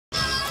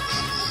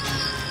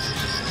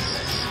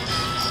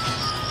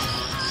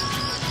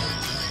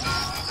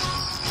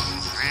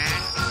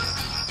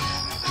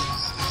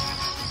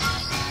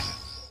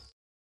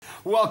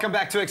Welcome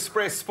back to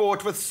Express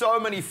Sport. With so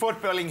many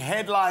footballing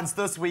headlines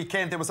this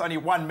weekend, there was only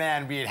one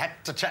man we had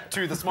to chat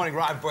to this morning,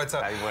 Ryan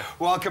Botha.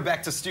 Welcome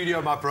back to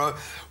studio, my bro.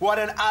 What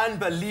an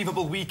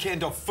unbelievable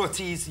weekend of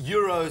footies.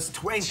 Euros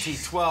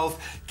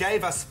 2012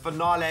 gave us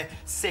finale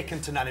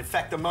second to none. In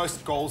fact, the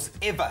most goals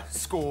ever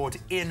scored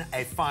in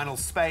a final.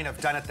 Spain have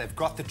done it. They've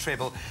got the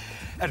treble.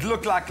 It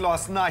looked like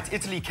last night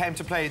Italy came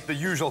to play the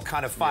usual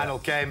kind of final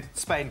game.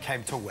 Spain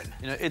came to win.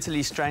 You know,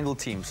 Italy strangled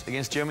teams.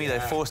 Against Germany, they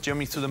forced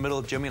Germany through the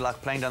middle. Germany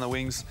like playing down the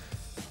wings.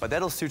 But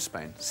that'll suit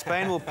Spain.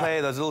 Spain will play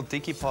those little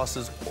dicky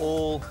passes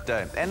all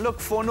day. And look,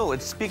 4-0,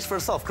 it speaks for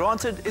itself.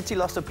 Granted, Italy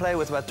lost a play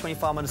with about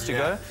 25 minutes to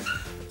go.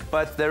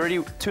 But they're already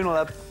 2-0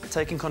 up,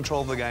 taking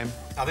control of the game.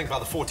 I think by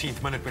the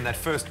 14th minute when that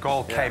first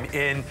goal came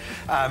in,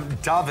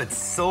 David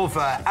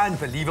Silva,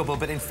 unbelievable.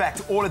 But in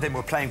fact, all of them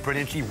were playing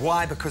brilliantly.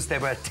 Why? Because they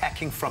were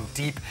attacking from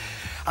deep.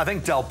 I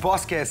think Del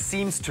Bosque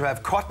seems to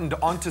have cottoned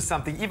onto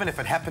something, even if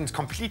it happened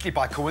completely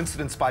by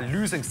coincidence, by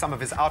losing some of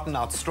his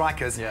out-and-out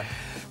strikers.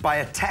 By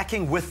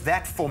attacking with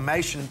that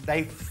formation,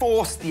 they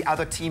forced the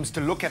other teams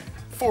to look at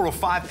 4 or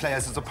 5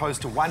 players as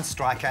opposed to one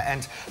striker.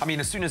 And I mean,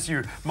 as soon as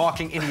you're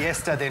marking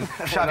Iniesta, then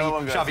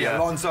Xavi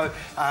Alonso,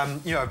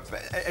 you know,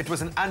 it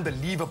was an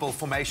unbelievable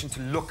formation to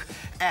look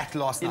at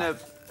last night. You know,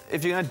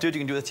 if you're going to do it,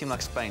 you can do it with a team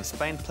like Spain.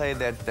 Spain play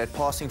that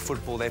passing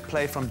football. They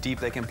play from deep.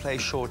 They can play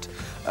short.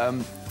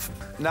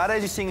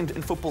 Nowadays, you're seeing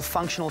in football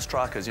functional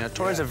strikers. You know,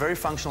 Torres is a very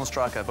functional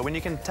striker, but when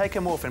you can take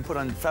him off and put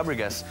on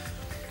Fabregas,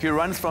 who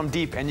runs from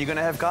deep, and you're going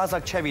to have guys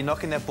like Xavi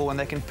knocking that ball, and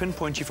they can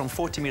pinpoint you from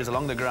 40 metres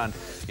along the ground.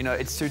 You know,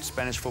 it suits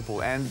Spanish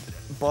football. And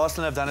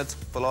Barcelona have done it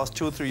for the last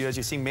 2 or 3 years.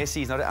 You've seen Messi,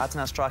 he's not an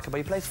out-and-out striker, but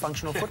he plays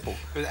functional football.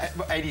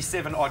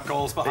 87-odd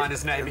goals behind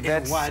his name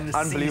in one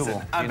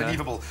season.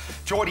 Unbelievable.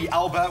 Jordi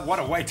Alba, what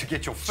a way to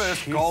get your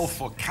first goal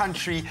for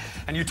country.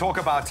 And you talk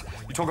about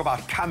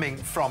coming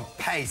from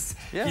pace.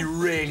 He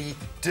really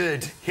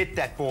did hit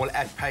that ball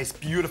at pace.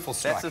 Beautiful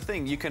strike. That's the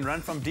thing. You can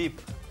run from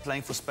deep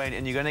playing for Spain,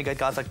 and you're going to get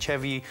guys like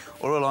Xavi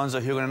or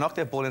Alonso who are going to knock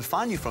that ball and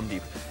find you from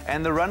deep.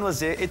 And the run was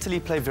there. Italy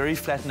play very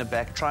flat in the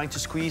back, trying to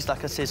squeeze,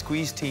 like I said,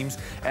 squeeze teams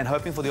and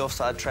hoping for the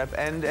offside trap,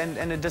 and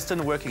it just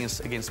didn't work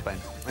against Spain.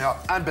 Yeah,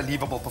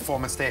 unbelievable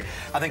performance there.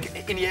 I think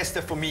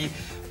Iniesta, for me,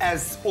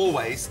 as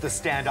always, the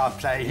standout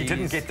player. He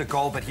didn't get the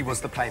goal, but he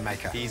was the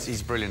playmaker.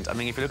 He's brilliant. I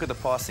mean, if you look at the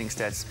passing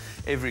stats,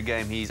 every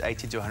game he's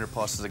 80 to 100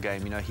 passes a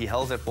game. You know, he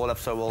held that ball up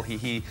so well.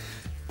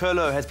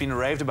 Pirlo has been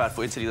raved about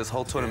for Italy this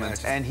whole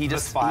tournament, and he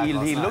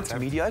looked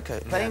mediocre.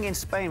 Playing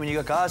against Spain, when you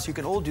got guys who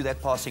can all do that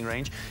passing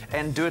range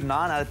and do it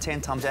 9 out of 10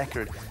 times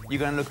accurate, you're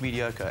going to look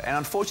mediocre. And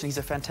unfortunately, he's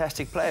a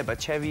fantastic player, but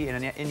Xavi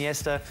and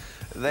Iniesta,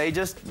 they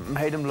just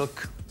made him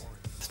look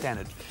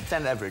standard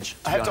average.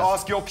 I have to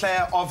ask, your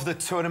player of the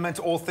tournament,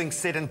 all things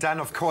said and done,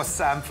 of course,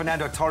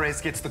 Fernando Torres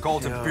gets the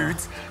golden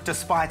boot,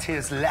 despite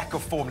his lack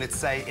of form, let's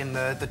say, in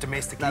the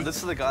domestic league. Now, this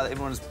is the guy that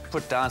everyone's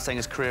put down saying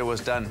his career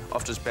was done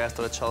after his bad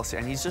start at Chelsea,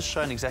 and he's just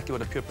shown exactly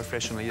what a pure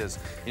professional he is.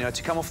 You know,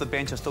 to come off the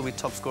bench and still be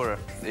top scorer,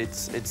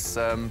 it's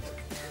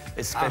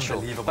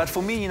special. But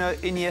for me, you know,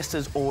 Iniesta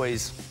is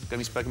always going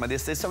to be spoken about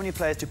this. There's so many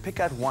players, to pick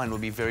out one will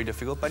be very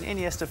difficult, but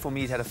Iniesta, for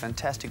me, he's had a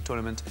fantastic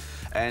tournament,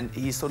 and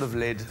he's sort of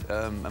led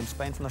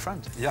Spain from the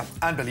front. Yeah,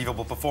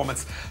 unbelievable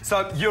performance.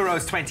 So,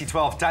 Euros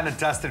 2012, done and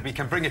dusted. We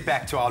can bring it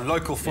back to our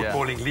local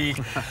footballing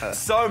league.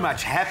 So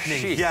much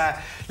happening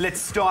here. Let's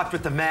start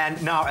with the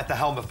man now at the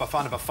helm of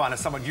Bafana Bafana,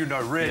 someone you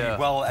know really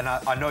well, and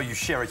I know you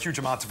share a huge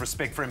amount of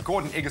respect for him.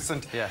 Gordon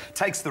Ingesund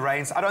takes the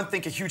reins. I don't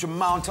think a huge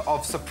amount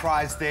of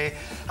surprise there.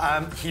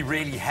 He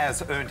really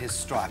has earned his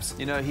stripes.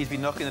 You know, he's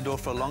been knocking the door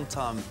for a long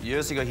time.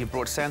 Years ago, he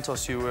brought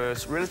Santos, who were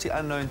a relatively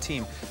unknown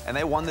team, and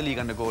they won the league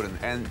under Gordon.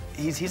 And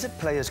he's a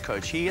player's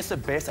coach. He gets the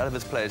best out of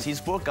his players. He's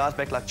brought guys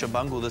back like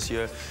Chabangu this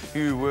year,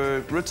 who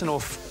were written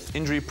off,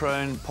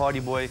 injury-prone, party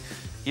boy.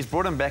 He's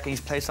brought him back and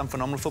he's played some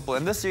phenomenal football.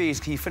 And this year,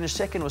 he finished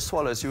second with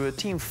Swallows, who were a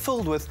team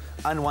filled with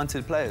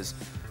unwanted players.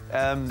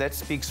 That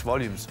speaks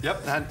volumes.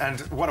 Yep, and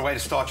what a way to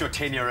start your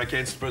tenure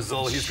against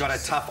Brazil. He's got a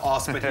tough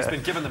ask, but he's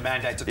been given the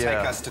mandate to take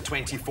us to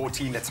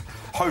 2014. Let's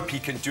hope he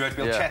can do it.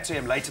 We'll chat to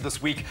him later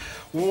this week.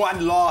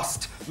 One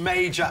last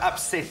major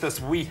upset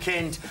this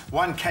weekend.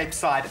 One Cape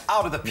side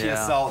out of the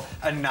PSL,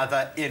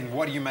 another in.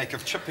 What do you make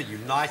of Chippa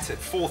United?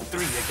 4-3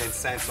 against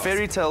Santos.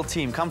 Fairy tale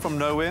team, come from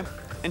nowhere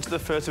into the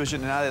first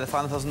division, and now they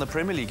find themselves in the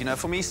Premier League. You know,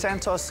 for me,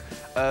 Santos,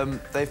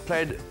 they've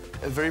played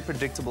a very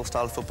predictable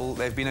style of football.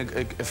 They've been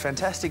a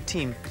fantastic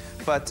team,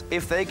 but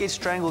if they get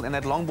strangled and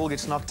that long ball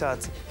gets knocked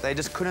out, they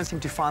just couldn't seem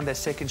to find their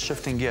second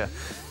shifting gear.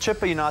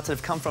 Chippa United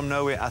have come from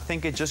nowhere. I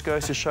think it just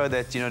goes to show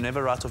that, you know,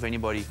 never write off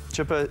anybody.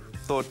 Chippa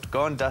thought,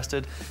 go and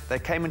dusted. They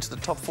came into the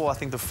top 4, I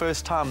think, the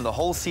first time in the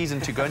whole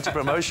season to go into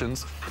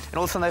promotions, and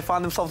all of a sudden they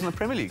find themselves in the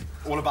Premier League.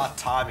 All about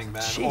timing,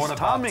 man. Jeez, all about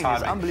timing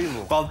is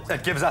unbelievable. Well,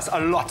 it gives us a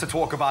lot to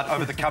talk about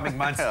over the coming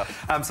months,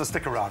 so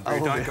stick around.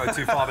 Don't go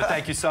too far, but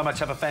thank you so much.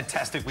 Have a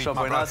fantastic week, my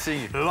bro. Nice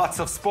seeing you. Lots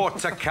of sport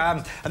to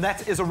come, and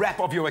that is a wrap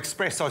of your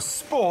Expresso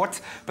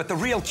Sport, but the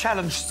real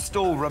challenge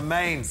still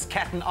remains.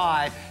 Cat and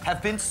I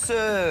have been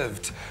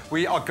served.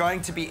 We are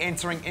going to be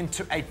entering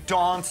into a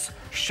dance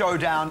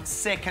showdown,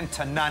 second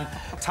to none.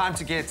 Time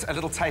to get a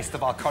little taste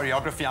of our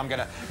choreography. I'm going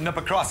to nip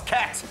across.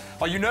 Kat,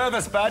 are you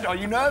nervous, bud? Are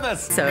you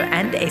nervous?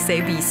 And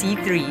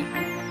SABC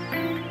 3.